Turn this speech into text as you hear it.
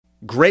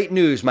Great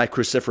news, my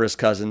cruciferous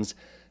cousins.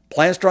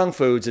 Plant Strong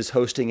Foods is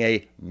hosting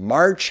a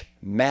March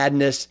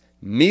Madness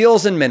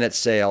Meals and Minutes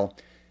sale.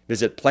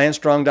 Visit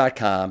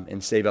plantstrong.com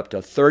and save up to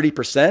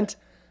 30%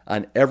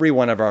 on every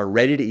one of our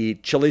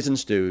ready-to-eat chilies and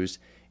stews.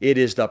 It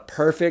is the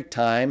perfect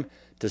time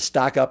to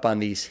stock up on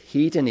these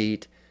heat and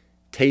eat,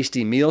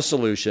 tasty meal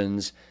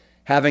solutions.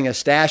 Having a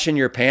stash in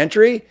your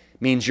pantry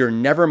means you're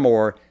never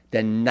more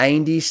than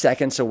 90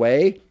 seconds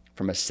away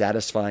from a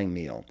satisfying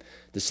meal.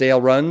 The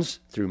sale runs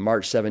through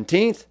March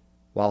 17th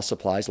while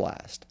supplies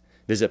last.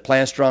 Visit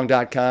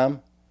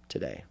plantstrong.com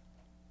today.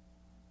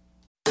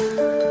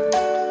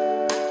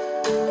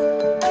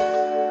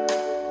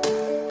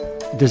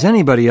 Does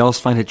anybody else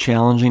find it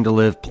challenging to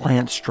live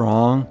plant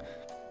strong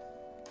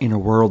in a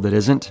world that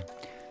isn't?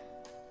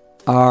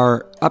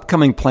 Our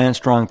upcoming Plant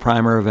Strong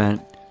Primer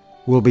event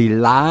will be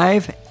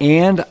live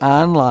and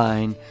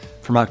online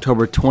from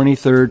October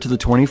 23rd to the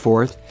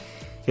 24th.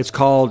 It's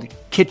called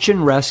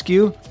Kitchen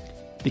Rescue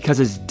because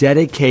it's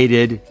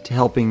dedicated to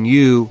helping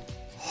you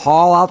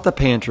haul out the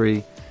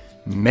pantry,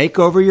 make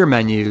over your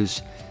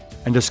menus,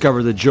 and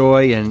discover the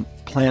joy in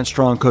plant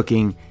strong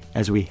cooking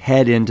as we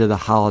head into the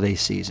holiday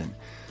season.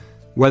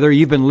 Whether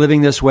you've been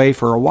living this way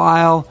for a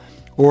while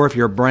or if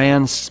you're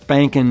brand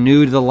spanking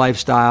new to the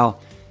lifestyle,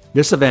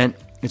 this event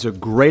is a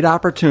great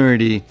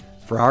opportunity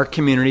for our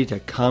community to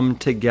come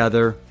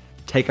together,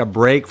 take a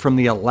break from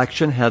the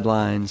election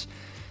headlines,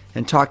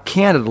 and talk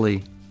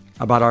candidly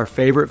about our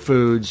favorite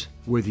foods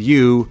with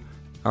you,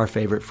 our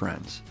favorite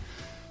friends.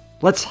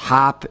 Let's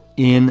hop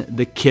in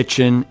the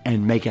kitchen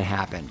and make it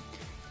happen.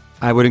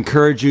 I would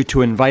encourage you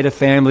to invite a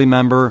family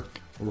member,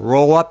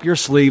 roll up your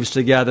sleeves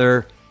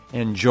together,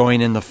 and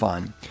join in the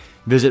fun.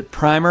 Visit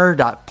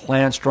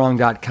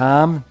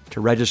primer.plantstrong.com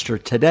to register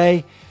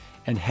today.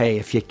 And hey,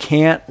 if you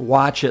can't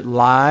watch it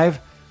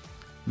live,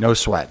 no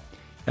sweat.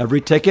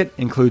 Every ticket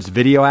includes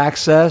video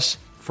access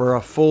for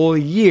a full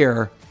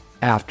year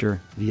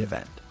after the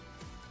event.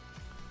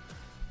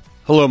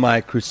 Hello,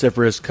 my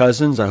cruciferous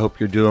cousins. I hope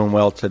you're doing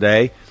well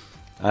today.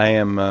 I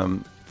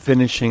am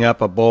finishing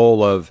up a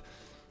bowl of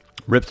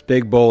Rip's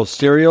Big Bowl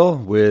cereal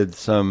with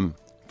some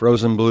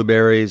frozen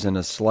blueberries and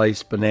a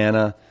sliced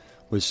banana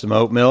with some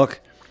oat milk,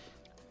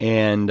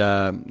 and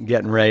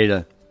getting ready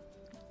to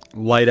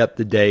light up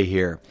the day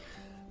here.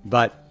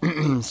 But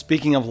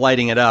speaking of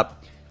lighting it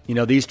up, you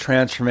know, these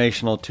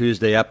Transformational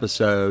Tuesday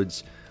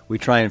episodes, we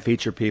try and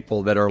feature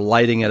people that are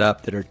lighting it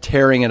up, that are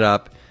tearing it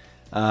up,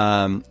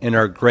 and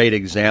are great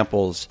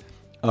examples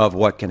of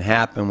what can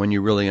happen when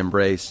you really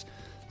embrace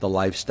the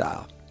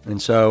lifestyle.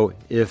 And so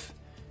if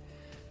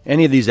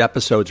any of these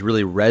episodes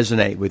really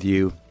resonate with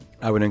you,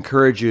 I would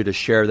encourage you to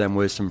share them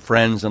with some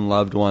friends and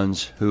loved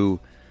ones who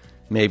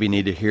maybe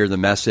need to hear the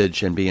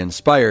message and be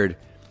inspired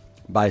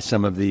by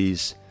some of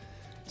these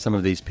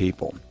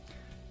people.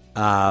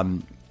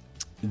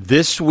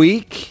 This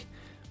week,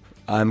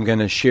 I'm going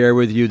to share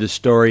with you the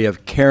story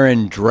of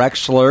Karen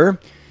Drexler.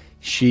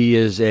 She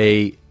is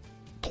a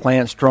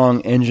Plant Strong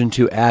Engine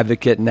 2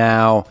 advocate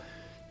now,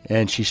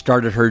 and she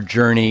started her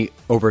journey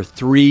over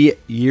 3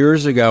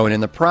 years ago, and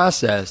in the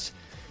process,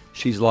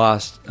 she's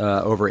lost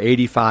over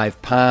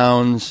 85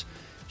 pounds.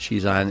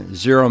 She's on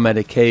 0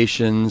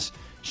 medications.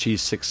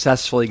 She's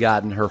successfully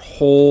gotten her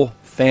whole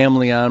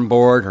family on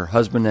board, her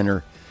husband and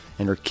her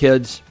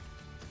kids.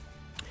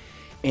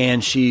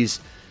 And she's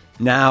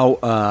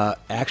now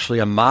actually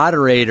a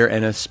moderator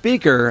and a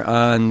speaker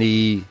on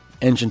the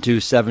Engine 2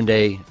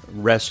 7-day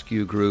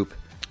rescue group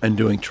and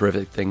doing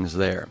terrific things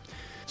there.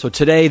 So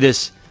today,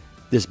 this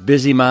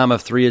busy mom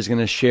of 3 is going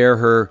to share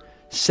her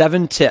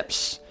 7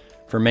 tips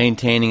for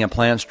maintaining a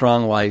plant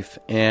strong life.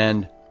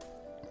 And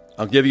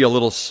I'll give you a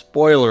little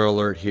spoiler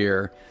alert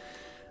here.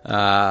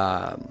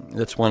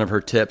 That's one of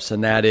her tips,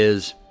 and that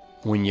is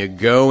when you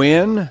go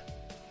in,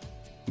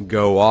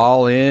 go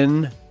all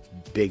in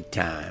big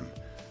time.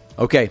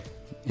 Okay,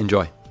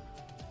 enjoy.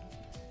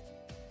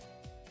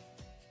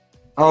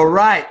 All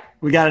right,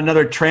 we got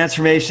another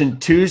Transformation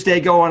Tuesday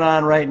going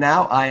on right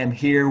now. I am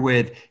here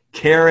with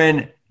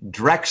Karen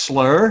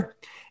Drexler.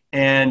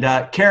 And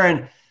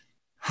Karen,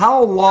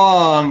 how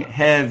long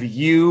have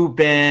you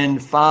been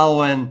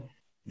following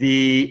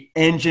the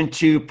Engine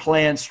 2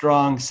 Plant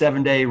Strong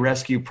 7-day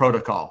rescue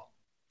protocol?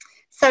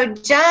 So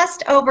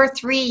just over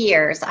 3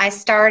 years. I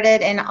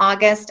started in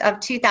August of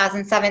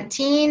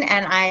 2017,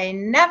 and I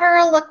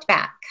never looked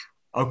back.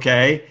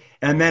 Okay.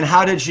 And then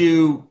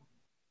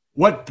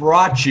what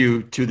brought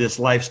you to this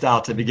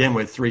lifestyle to begin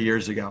with 3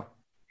 years ago?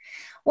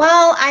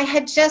 Well, I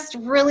had just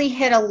really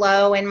hit a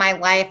low in my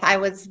life. I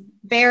was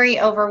very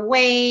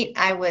overweight.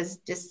 I was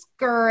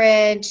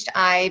discouraged.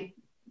 I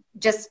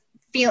just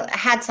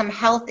had some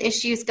health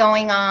issues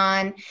going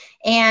on.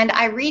 And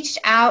I reached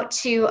out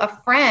to a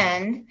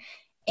friend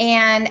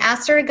and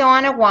asked her to go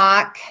on a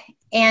walk.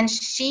 And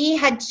she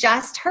had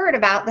just heard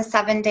about the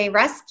 7-day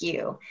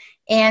rescue.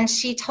 And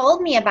she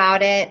told me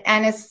about it.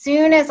 And as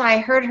soon as I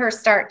heard her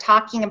start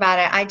talking about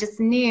it, I just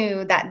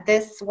knew that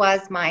this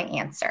was my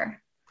answer.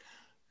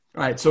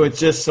 All right. So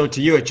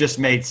to you, it just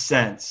made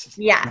sense.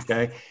 Yes.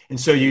 Okay. And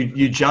so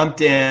you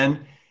jumped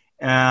in,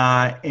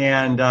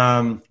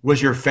 And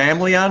was your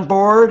family on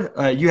board?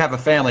 You have a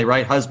family,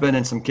 right? Husband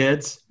and some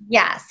kids?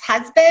 Yes,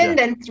 husband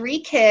and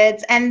 3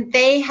 kids, and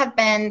they have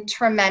been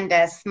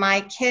tremendous. My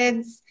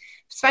kids,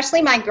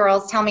 especially my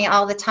girls, tell me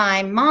all the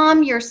time,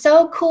 Mom, you're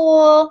so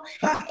cool.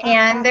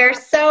 And they're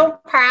so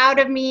proud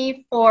of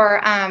me for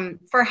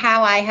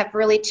how I have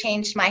really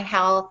changed my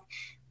health.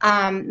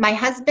 My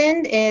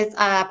husband is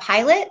a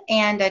pilot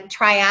and a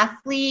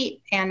triathlete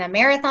and a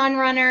marathon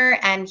runner,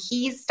 and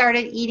he's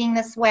started eating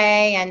this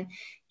way, and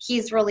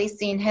he's really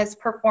seen his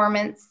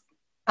performance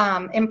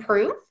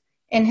improve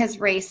in his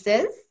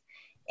races.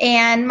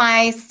 And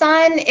my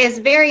son is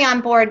very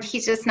on board.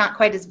 He's just not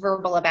quite as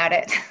verbal about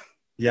it.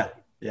 Yeah.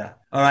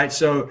 All right.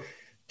 So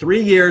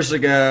 3 years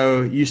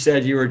ago, you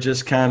said you were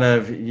just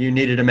you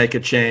needed to make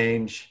a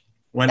change,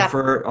 went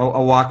for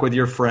a walk with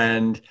your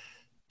friend.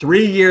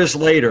 3 years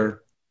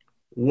later,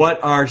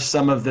 what are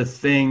some of the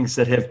things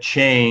that have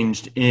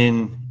changed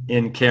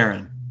in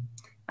Karen?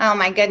 Oh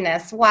my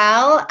goodness.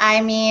 Well,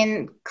 I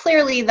mean,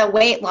 clearly the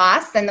weight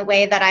loss and the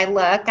way that I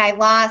look, I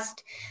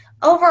lost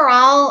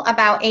overall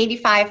about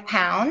 85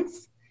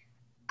 pounds,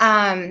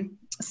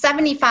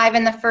 75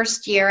 in the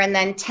first year, and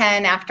then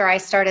 10 after I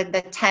started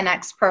the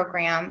 10X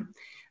program.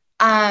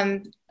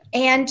 And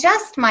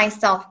just my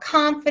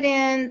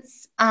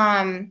self-confidence,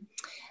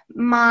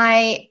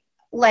 my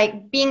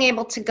being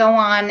able to go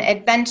on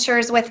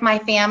adventures with my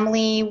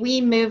family.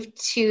 We moved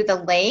to the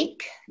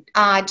lake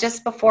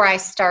just before I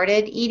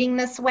started eating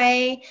this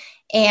way.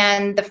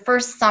 And the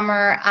first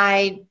summer,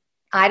 I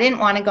didn't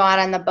want to go out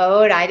on the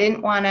boat. I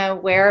didn't want to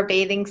wear a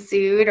bathing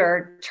suit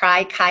or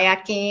try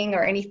kayaking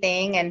or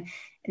anything. And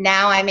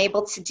now I'm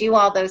able to do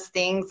all those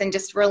things and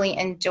just really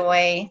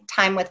enjoy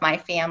time with my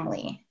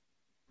family.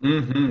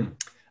 Mm-hmm.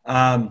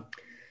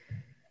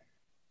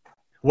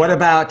 What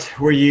about,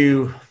 were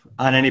you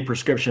on any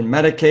prescription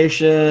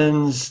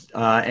medications,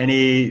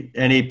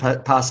 any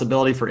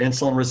possibility for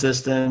insulin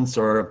resistance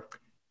or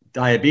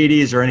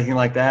diabetes or anything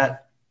like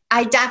that?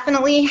 I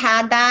definitely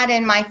had that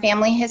in my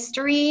family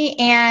history.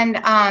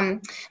 And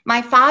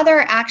my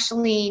father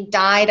actually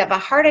died of a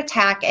heart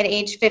attack at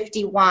age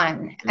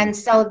 51. And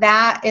so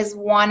that is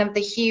one of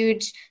the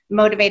huge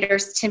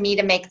motivators to me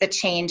to make the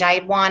change. I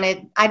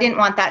didn't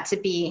want that to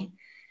be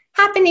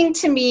happening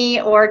to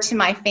me or to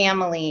my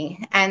family.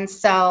 And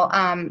so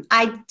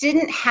I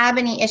didn't have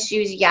any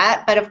issues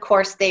yet, but of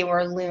course they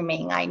were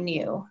looming, I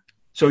knew.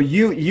 So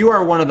you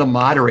are one of the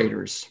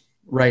moderators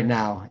right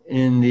now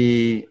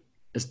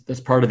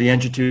as part of the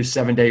Engine 2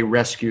 7-day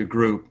rescue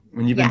group.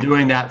 And you've been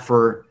doing that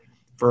for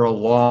a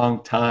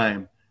long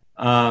time.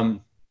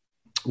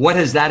 What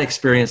has that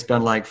experience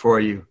been like for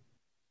you?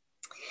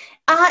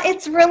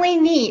 It's really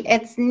neat.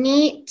 It's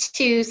neat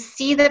to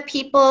see the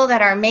people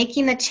that are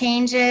making the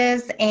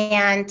changes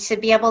and to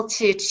be able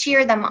to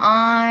cheer them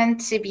on,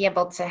 to be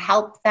able to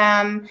help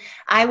them.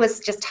 I was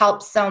just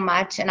helped so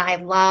much, and I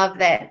love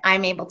that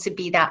I'm able to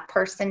be that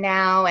person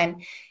now.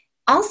 And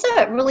also,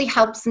 it really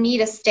helps me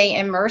to stay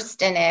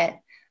immersed in it.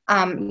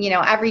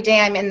 Every day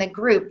I'm in the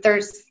group,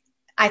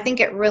 I think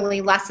it really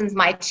lessens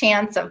my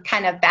chance of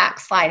kind of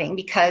backsliding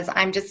because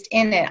I'm just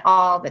in it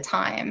all the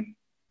time.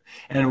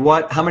 And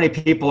how many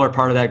people are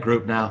part of that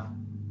group now?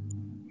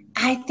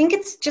 I think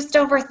it's just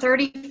over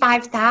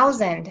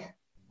 35,000.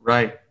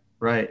 Right.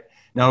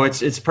 No,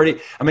 it's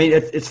pretty,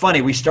 it's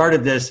funny. We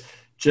started this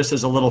just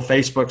as a little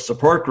Facebook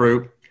support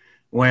group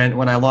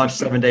when I launched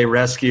 7-Day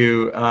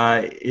Rescue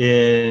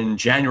in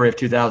January of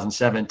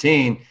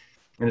 2017.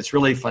 And it's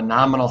really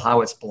phenomenal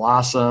how it's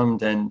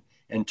blossomed and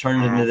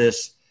turned into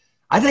this,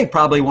 I think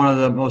probably one of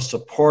the most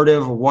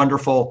supportive,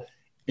 wonderful,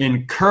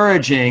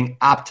 encouraging,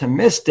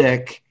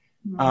 optimistic,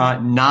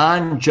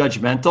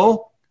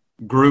 non-judgmental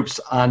groups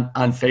on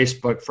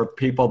Facebook for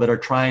people that are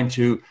trying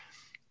to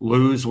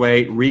lose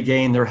weight,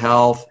 regain their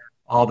health,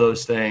 all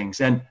those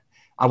things. And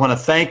I want to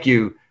thank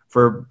you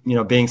for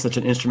being such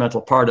an instrumental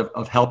part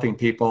of helping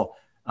people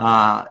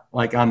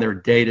on their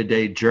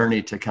day-to-day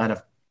journey to kind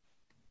of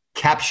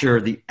capture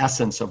the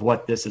essence of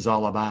what this is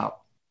all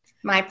about.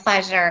 My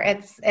pleasure.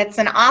 It's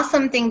an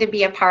awesome thing to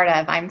be a part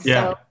of. I'm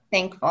so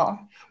thankful.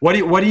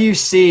 What do you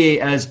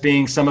see as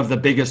being some of the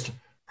biggest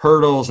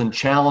hurdles and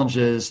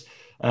challenges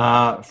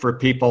for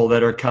people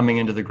that are coming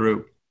into the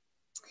group?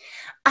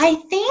 I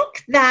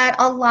think that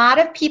a lot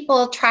of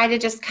people try to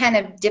just kind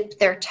of dip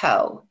their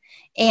toe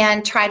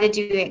and try to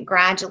do it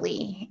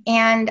gradually.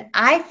 And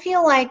I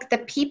feel like the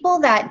people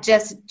that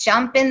just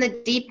jump in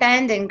the deep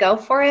end and go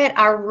for it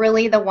are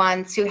really the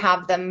ones who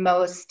have the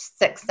most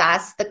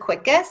success the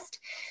quickest.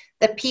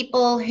 The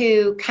people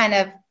who kind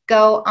of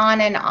go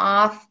on and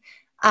off,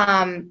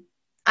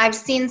 I've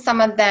seen some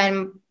of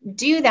them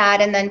do that.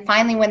 And then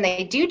finally, when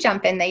they do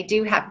jump in, they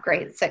do have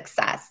great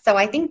success. So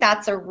I think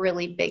that's a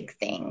really big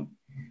thing.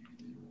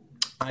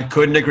 I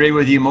couldn't agree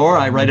with you more.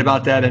 I write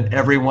about that in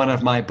every one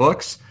of my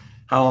books,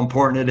 how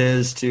important it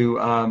is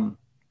to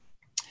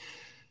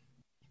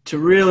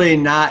really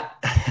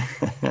not,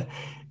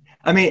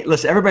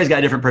 listen, everybody's got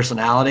a different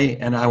personality,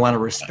 and I want to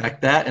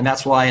respect that. And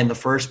that's why in the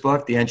first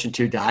book, The Engine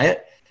 2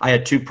 Diet, I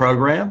had 2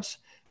 programs.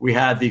 we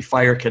had the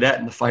fire cadet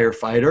and the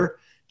firefighter.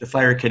 The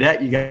fire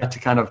cadet, you got to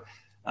kind of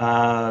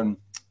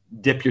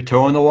dip your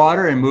toe in the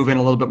water and move in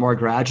a little bit more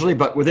gradually.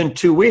 But within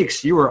 2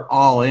 weeks, you were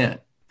all in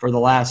for the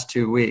last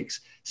 2 weeks.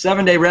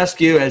 7-day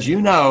rescue, as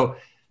you know,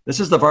 this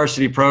is the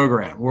varsity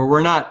program where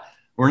we're not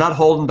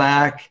holding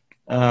back.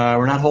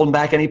 We're not holding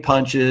back any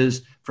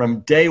punches.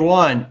 From day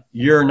one,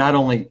 you're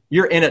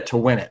in it to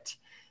win it.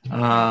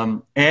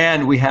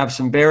 And we have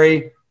some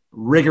very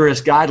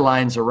rigorous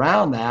guidelines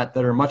around that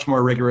are much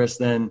more rigorous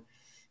than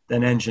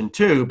Engine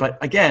 2. But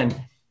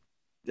again,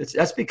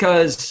 that's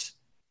because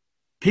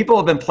people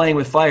have been playing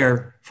with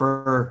fire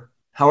for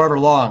however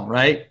long,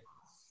 right?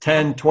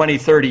 10, 20,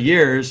 30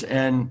 years,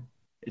 and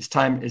it's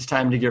time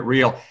to get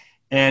real.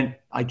 And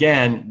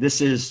again,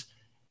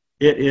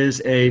 it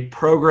is a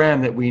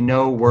program that we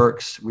know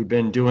works. We've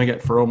been doing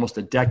it for almost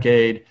a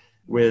decade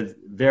with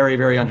very,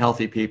 very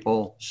unhealthy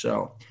people.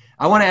 So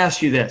I want to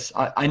ask you this.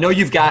 I know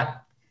you've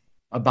got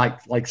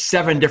about like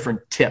 7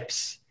 different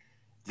tips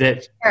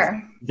that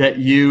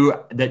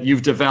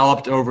you've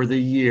developed over the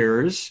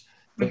years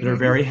that are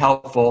very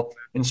helpful.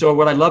 And so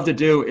what I'd love to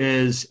do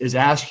is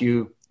ask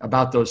you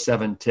about those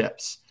 7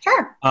 tips.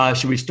 Sure.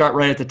 Should we start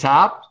right at the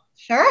top?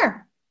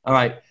 Sure. All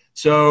right.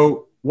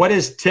 So what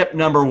is tip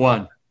number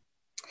 1?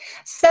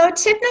 So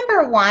tip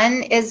number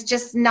 1 is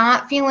just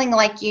not feeling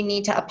like you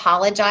need to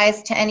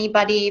apologize to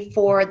anybody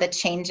for the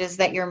changes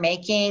that you're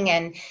making,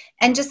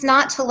 and just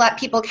not to let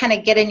people kind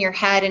of get in your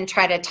head and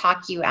try to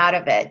talk you out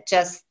of it.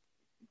 Just,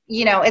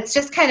 it's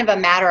just kind of a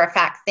matter of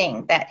fact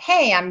thing that,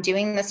 hey, I'm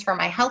doing this for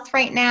my health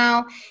right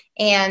now,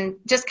 and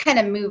just kind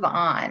of move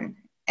on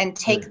and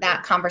take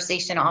that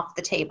conversation off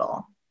the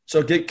table.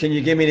 So can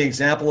you give me an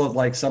example of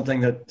like something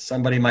that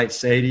somebody might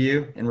say to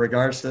you in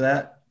regards to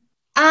that?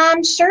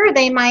 Sure.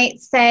 They might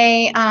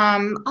say,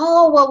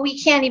 oh, well, we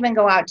can't even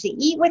go out to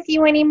eat with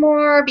you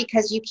anymore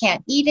because you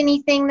can't eat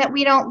anything that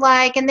we don't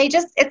like. And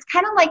it's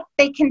kind of like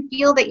they can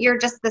feel that you're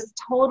just this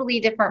totally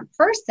different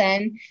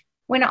person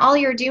when all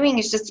you're doing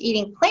is just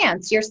eating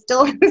plants. You're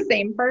still the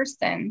same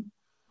person.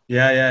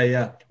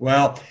 Yeah.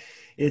 Well,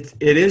 it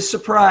is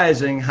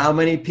surprising how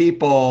many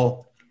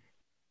people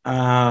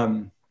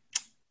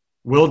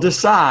will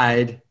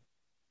decide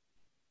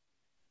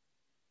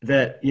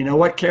that, you know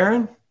what,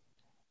 Karen?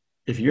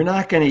 If you're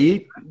not going to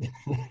eat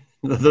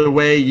the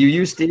way you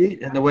used to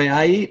eat and the way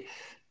I eat,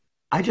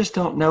 I just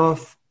don't know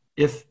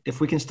if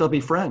we can still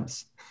be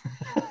friends.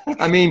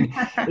 I mean,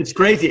 it's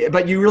crazy,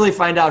 but you really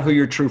find out who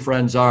your true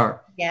friends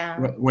are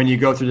when you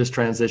go through this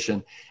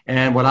transition.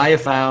 And what I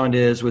have found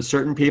is with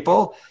certain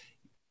people,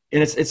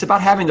 and it's about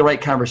having the right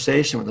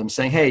conversation with them,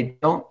 saying, hey,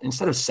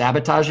 instead of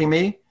sabotaging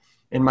me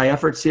in my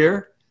efforts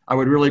here, I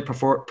would really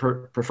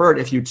prefer it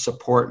if you'd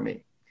support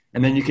me.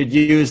 And then you could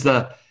use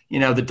the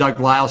Doug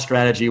Lyle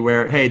strategy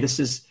where, hey,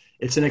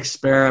 it's an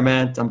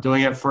experiment. I'm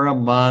doing it for a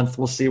month.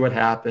 We'll see what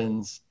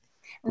happens.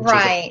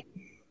 Right.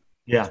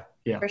 Yeah.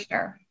 For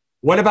sure.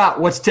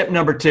 What's tip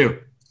number 2?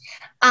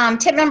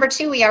 Tip number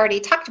 2, we already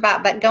talked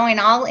about, but going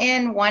all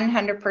in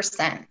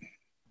 100%.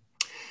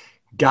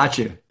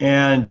 Gotcha.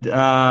 And,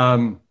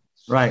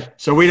 right.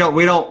 So we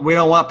don't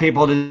want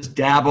people to just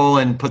dabble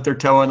and put their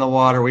toe in the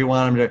water. We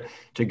want them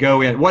to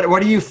go in. What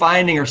are you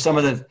finding are some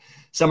of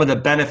the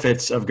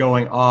benefits of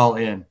going all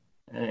in?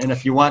 And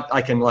if you want,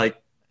 I can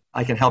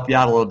help you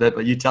out a little bit,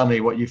 but you tell me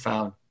what you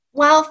found.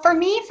 Well, for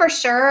me, for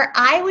sure,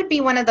 I would be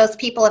one of those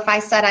people, if I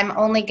said I'm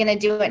only going to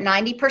do it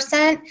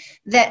 90%,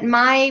 that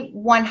my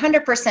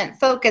 100%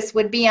 focus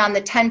would be on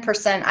the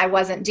 10% I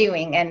wasn't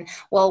doing. And,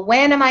 well,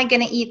 when am I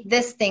going to eat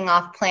this thing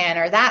off plan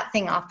or that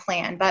thing off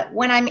plan? But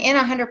when I'm in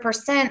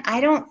 100%,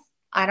 I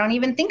don't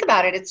even think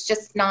about it. It's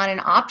just not an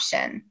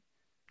option.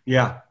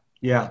 Yeah.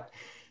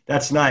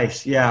 That's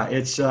nice. Yeah.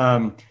 It's,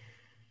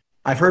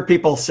 I've heard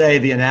people say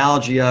the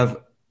analogy of,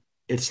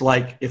 it's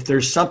like if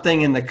there's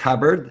something in the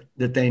cupboard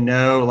that they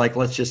know, like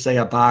let's just say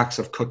a box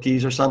of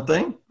cookies or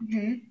something,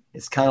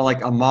 it's kind of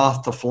like a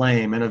moth to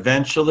flame. And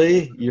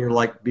eventually you're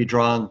like be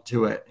drawn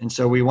to it. And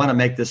so we want to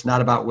make this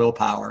not about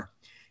willpower.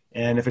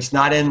 And if it's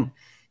not in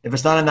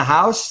the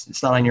house,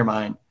 it's not on your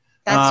mind.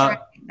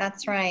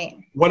 That's right.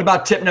 What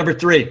about tip number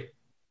 3?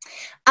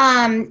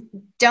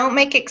 Don't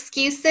make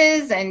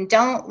excuses and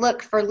don't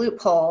look for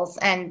loopholes.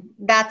 And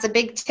that's a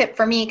big tip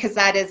for me because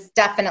that is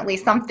definitely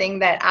something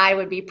that I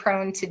would be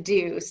prone to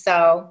do.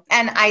 So,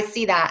 and I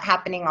see that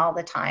happening all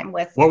the time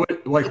with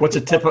what's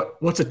a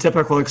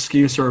typical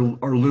excuse or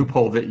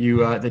loophole that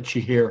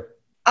you hear?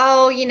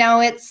 Oh,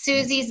 it's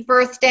Susie's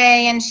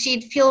birthday and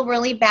she'd feel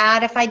really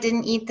bad if I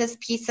didn't eat this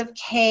piece of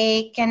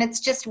cake and it's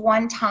just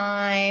one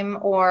time,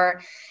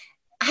 or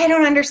I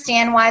don't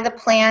understand why the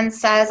plan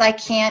says I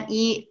can't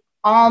eat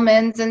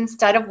almonds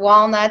instead of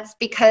walnuts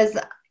because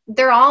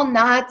they're all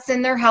nuts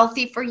and they're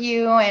healthy for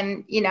you,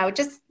 and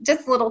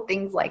just little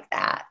things like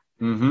that.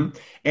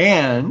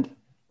 And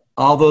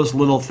all those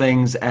little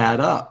things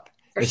add up,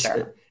 for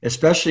sure.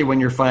 Especially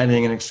when you're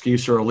finding an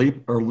excuse or a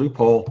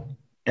loophole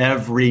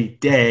every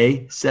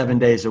day, 7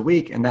 days a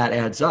week, and that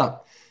adds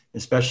up,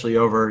 especially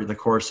over the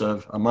course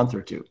of a month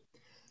or two.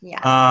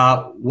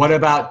 Yeah. What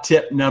about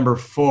tip number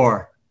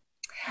 4?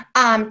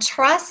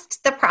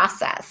 Trust the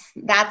process.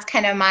 That's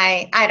kind of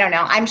I don't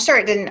know. I'm sure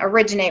it didn't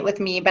originate with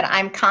me, but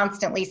I'm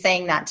constantly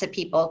saying that to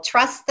people.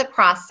 Trust the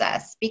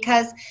process,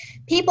 because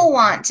people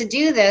want to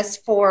do this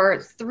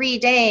for 3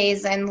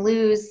 days and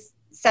lose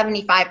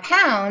 75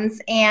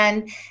 pounds.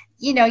 And,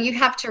 you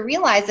have to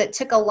realize it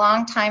took a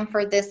long time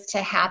for this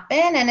to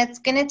happen, and it's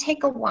going to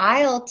take a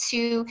while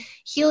to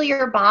heal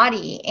your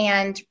body,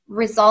 and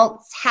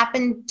results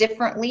happen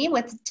differently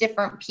with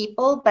different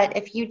people. But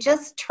if you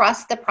just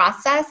trust the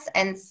process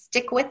and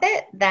stick with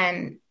it,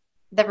 then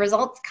the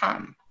results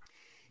come.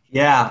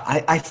 Yeah,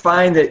 I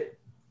find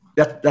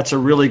that's a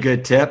really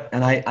good tip.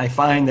 And I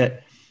find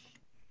that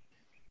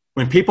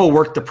when people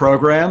work the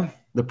program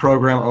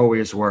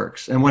always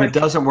works. And when it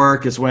doesn't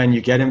work is when you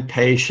get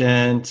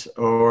impatient,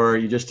 or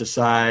you just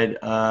decide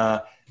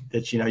that,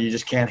 you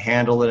just can't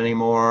handle it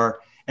anymore.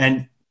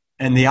 And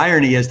the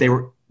irony is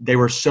they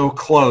were so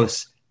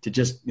close to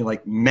just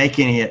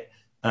making it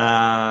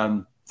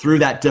through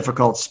that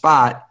difficult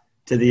spot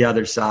to the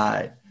other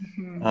side.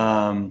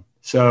 Mm-hmm.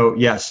 So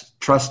yes,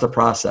 trust the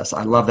process.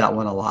 I love that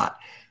one a lot.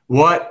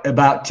 What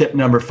about tip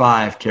number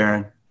 5,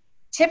 Karen?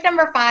 Tip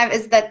number 5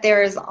 is that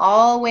there is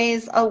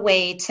always a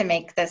way to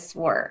make this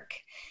work.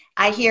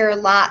 I hear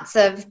lots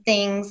of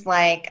things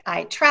like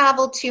I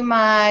travel too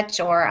much,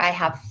 or I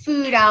have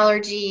food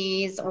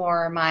allergies,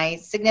 or my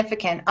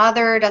significant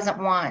other doesn't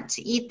want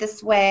to eat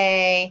this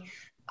way.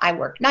 I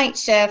work night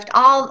shift,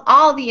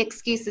 all the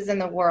excuses in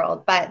the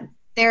world, but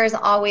there's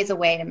always a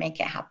way to make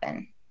it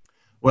happen.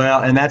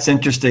 Well, and that's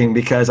interesting,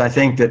 because I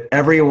think that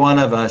every one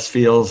of us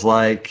feels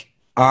like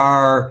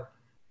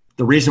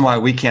the reason why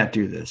we can't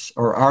do this,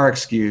 or our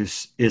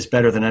excuse, is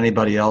better than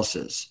anybody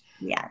else's.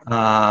 Yeah.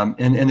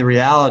 And the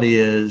reality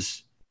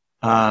is,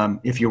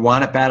 if you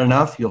want it bad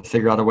enough, you'll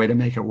figure out a way to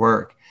make it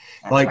work.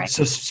 That's right.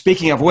 So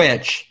speaking of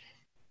which,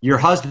 your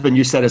husband,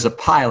 you said, is a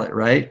pilot,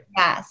 right?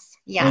 Yes.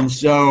 Yes. And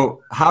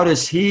so how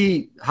does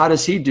he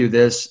do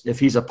this if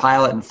he's a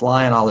pilot and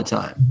flying all the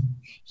time?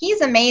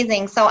 He's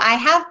amazing. So I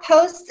have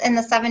posts in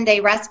the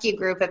 7-Day Rescue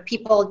group. If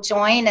people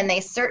join and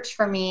they search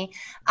for me,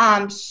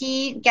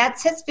 he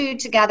gets his food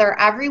together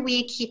every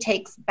week. He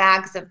takes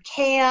bags of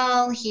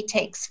kale. He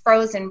takes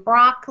frozen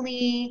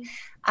broccoli.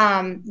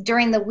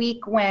 During the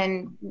week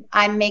when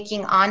I'm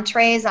making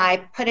entrees, I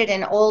put it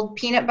in old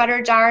peanut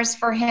butter jars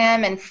for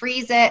him and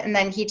freeze it. And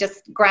then he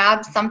just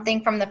grabs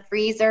something from the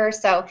freezer.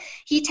 So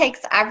he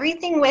takes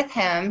everything with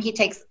him. He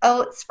takes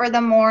oats for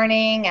the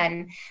morning.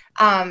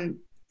 And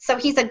so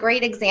he's a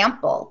great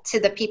example to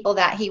the people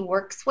that he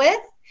works with.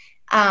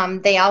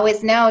 They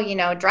always know,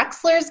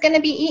 Drexler is going to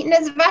be eating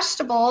his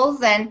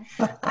vegetables, and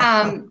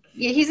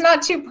he's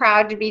not too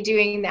proud to be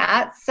doing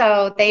that.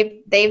 So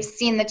they've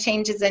seen the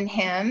changes in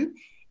him.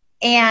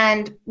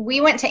 And we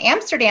went to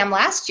Amsterdam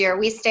last year.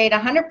 We stayed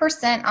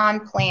 100%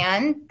 on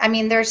plan. I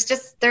mean,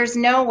 there's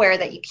nowhere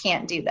that you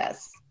can't do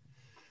this.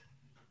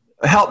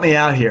 Help me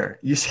out here.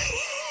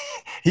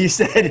 You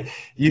said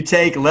you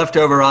take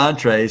leftover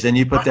entrees and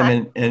you put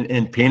them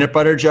in peanut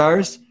butter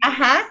jars.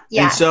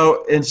 Yeah.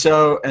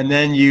 And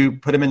then you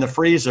put them in the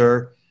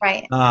freezer.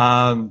 Right.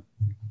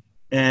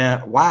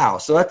 And wow,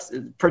 so that's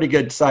a pretty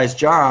good sized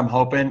jar, I'm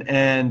hoping.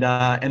 And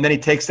then he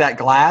takes that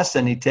glass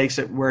and he takes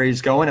it where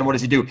he's going. And what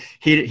does he do?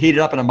 Heat it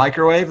up in a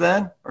microwave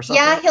then, or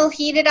something? Yeah, he'll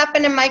heat it up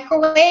in a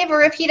microwave,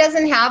 or if he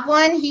doesn't have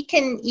one, he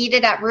can eat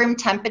it at room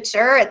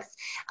temperature.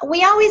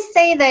 We always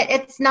say that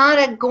it's not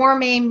a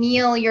gourmet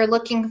meal you're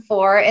looking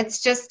for.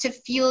 It's just to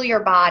fuel your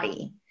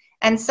body.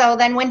 And so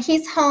then when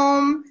he's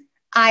home,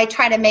 I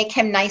try to make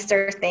him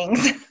nicer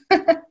things.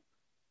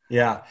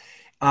 Yeah.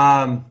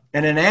 And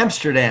in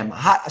Amsterdam,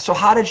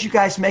 how did you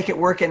guys make it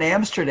work in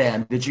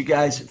Amsterdam? Did you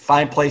guys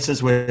find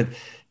places with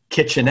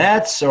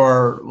kitchenettes,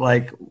 or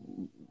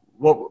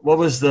what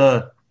was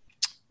the?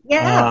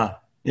 Yeah.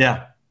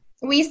 Yeah.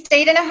 We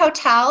stayed in a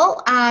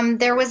hotel.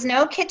 There was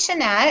no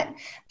kitchenette.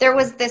 There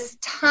was this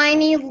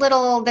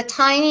the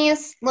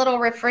tiniest little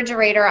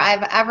refrigerator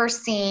I've ever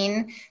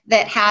seen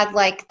that had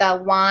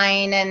the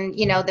wine and,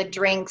 the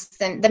drinks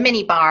and the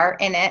mini bar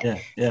in it. Yeah,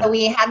 yeah. So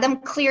we had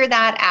them clear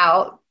that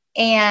out.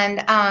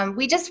 And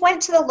we just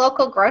went to the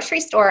local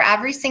grocery store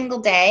every single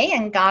day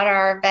and got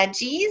our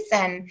veggies,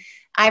 and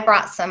I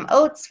brought some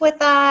oats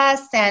with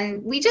us,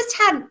 and we just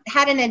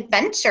had an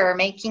adventure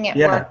making it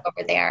work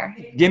over there.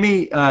 Give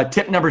me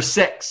tip number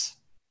 6.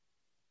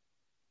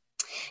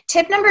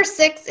 Tip number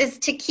 6 is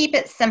to keep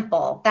it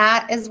simple.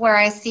 That is where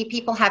I see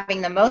people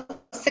having the most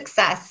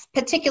success,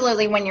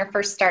 particularly when you're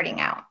first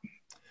starting out.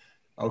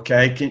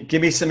 Okay.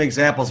 Give me some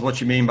examples of what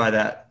you mean by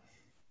that.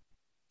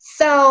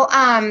 So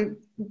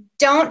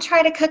don't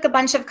try to cook a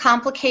bunch of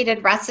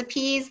complicated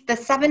recipes. The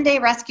 7-Day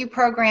Rescue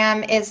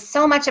program is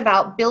so much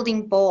about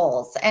building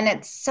bowls, and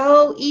it's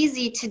so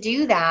easy to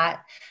do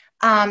that.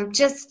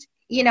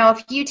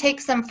 If you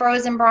take some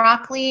frozen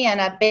broccoli and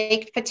a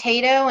baked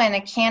potato and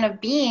a can of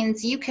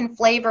beans, you can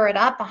flavor it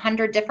up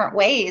 100 different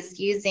ways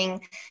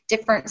using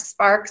different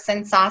sparks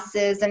and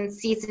sauces and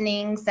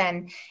seasonings,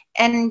 and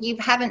you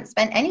haven't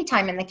spent any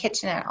time in the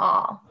kitchen at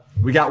all.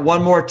 we got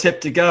one more tip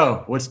to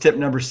go. What's tip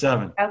number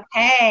 7?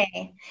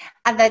 Okay.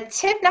 The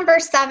tip number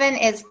 7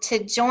 is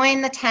to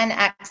join the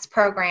 10X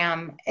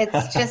program.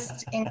 It's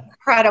just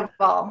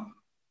incredible.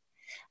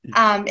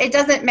 It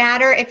doesn't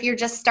matter if you're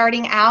just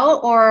starting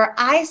out, or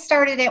I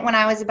started it when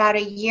I was about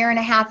 1.5 years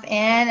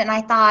in, and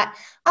I thought,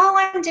 oh,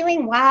 I'm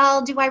doing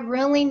well. Do I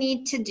really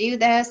need to do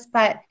this?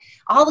 But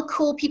all the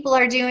cool people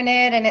are doing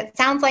it, and it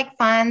sounds like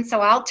fun, so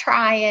I'll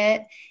try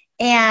it.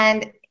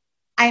 And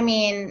I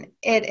mean,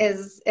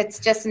 it's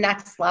just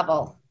next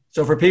level.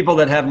 So for people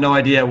that have no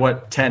idea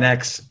what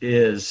 10X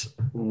is,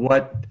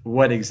 what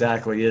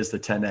exactly is the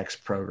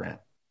 10X program?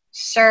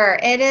 Sure.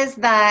 It is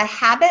the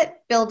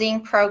habit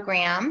building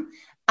program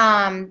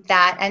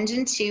that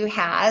Engine 2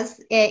 has.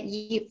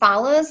 It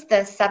follows the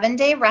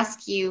 7-day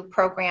rescue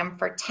program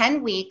for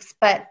 10 weeks,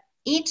 but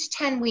each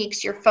 10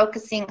 weeks you're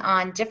focusing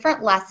on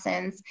different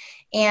lessons,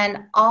 and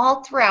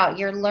all throughout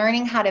you're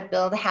learning how to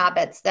build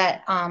habits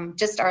that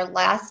just are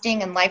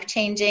lasting and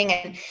life-changing.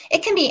 And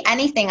it can be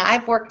anything.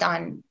 I've worked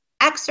on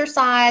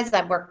exercise,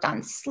 I've worked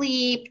on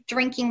sleep,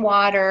 drinking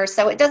water,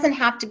 so it doesn't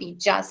have to be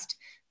just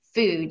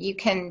food. You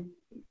can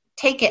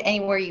take it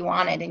anywhere you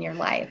want it in your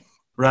life.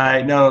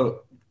 Right. No,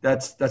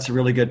 that's a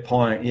really good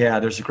point. Yeah,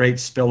 there's a great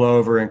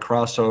spillover and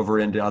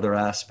crossover into other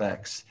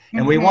aspects.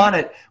 And we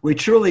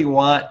truly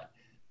want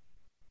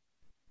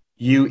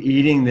you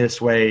eating this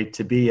way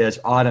to be as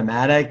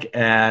automatic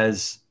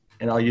as,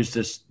 and I'll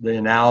use the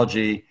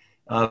analogy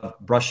of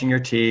brushing your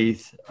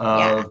teeth,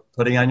 of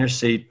putting on your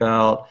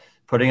seatbelt,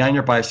 putting on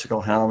your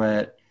bicycle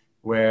helmet,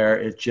 where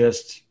it's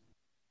just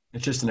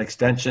an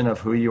extension of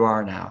who you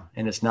are now.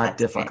 And it's not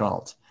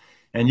difficult.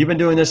 And you've been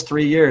doing this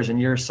 3 years, and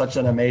you're such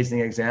an amazing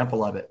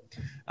example of it.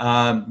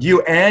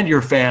 You and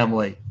your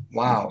family.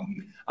 Wow.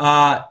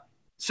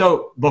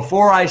 So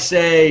before I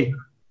say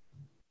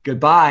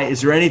goodbye,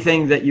 is there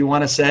anything that you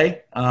want to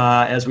say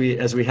as we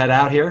head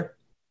out here?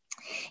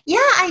 Yeah,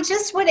 I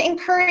just would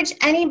encourage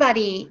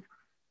anybody.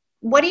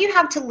 What do you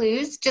have to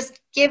lose?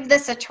 Just give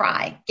this a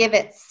try. Give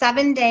it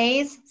 7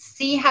 days.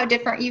 See how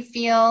different you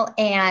feel.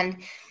 And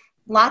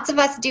lots of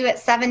us do it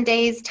 7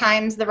 days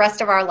times the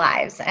rest of our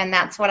lives. And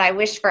that's what I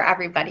wish for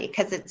everybody,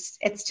 because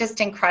it's just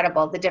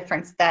incredible, the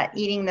difference that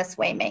eating this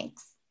way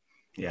makes.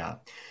 Yeah.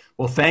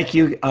 Well, thank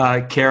you,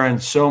 Karen,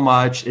 so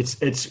much.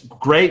 It's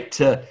great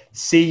to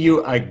see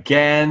you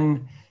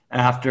again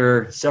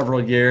after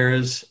several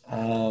years.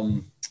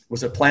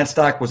 Was it Plant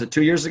Stock? Was it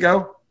 2 years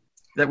ago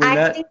that we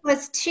met? I think it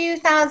was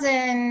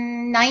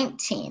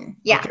 2019.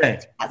 Yeah, okay.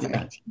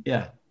 2019.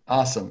 Yeah,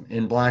 awesome.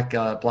 In Black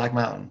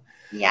Mountain.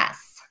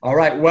 Yes. All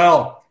right.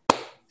 Well,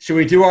 should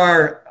we do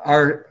our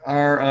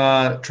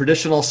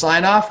traditional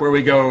sign off where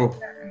we go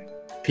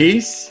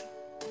peace?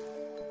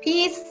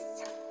 Peace.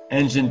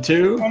 Engine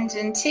 2.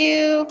 Engine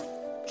 2.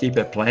 Keep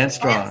it plant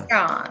strong. Plant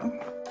strong.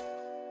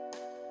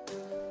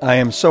 I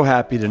am so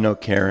happy to know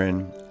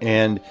Karen,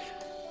 and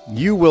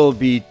you will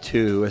be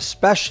too,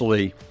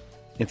 especially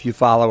if you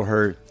follow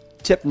her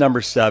tip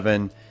number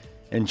 7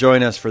 and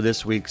join us for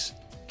this week's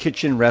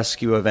kitchen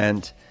rescue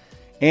event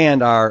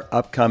and our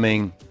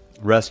upcoming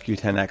Rescue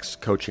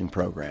 10X coaching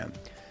program.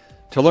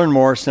 To learn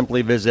more,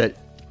 simply visit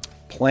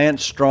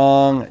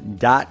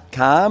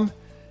plantstrong.com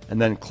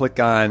and then click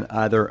on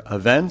either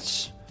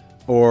events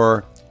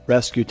or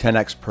Rescue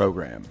 10X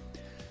program.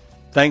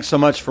 Thanks so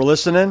much for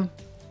listening.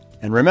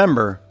 And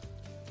remember,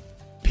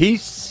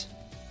 peace,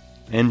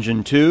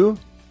 Engine 2,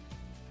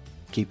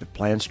 keep it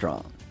plant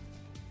strong.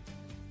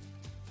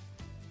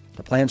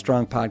 The Plant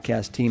Strong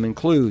podcast team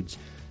includes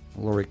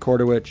Lori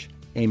Kordowich,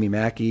 Amy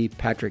Mackey,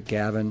 Patrick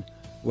Gavin,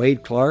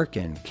 Wade Clark,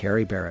 and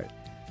Carrie Barrett.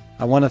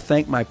 I want to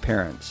thank my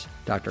parents,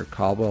 Dr.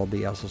 Caldwell B.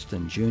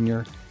 Esselston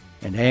Jr.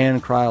 and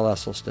Ann Kryle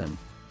Esselston,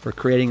 for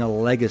creating a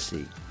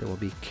legacy that will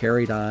be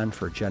carried on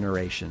for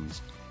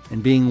generations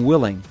and being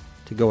willing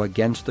to go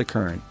against the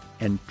current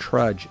and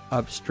trudge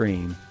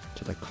upstream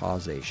to the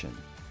causation.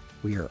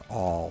 We are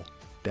all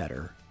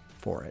better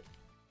for it.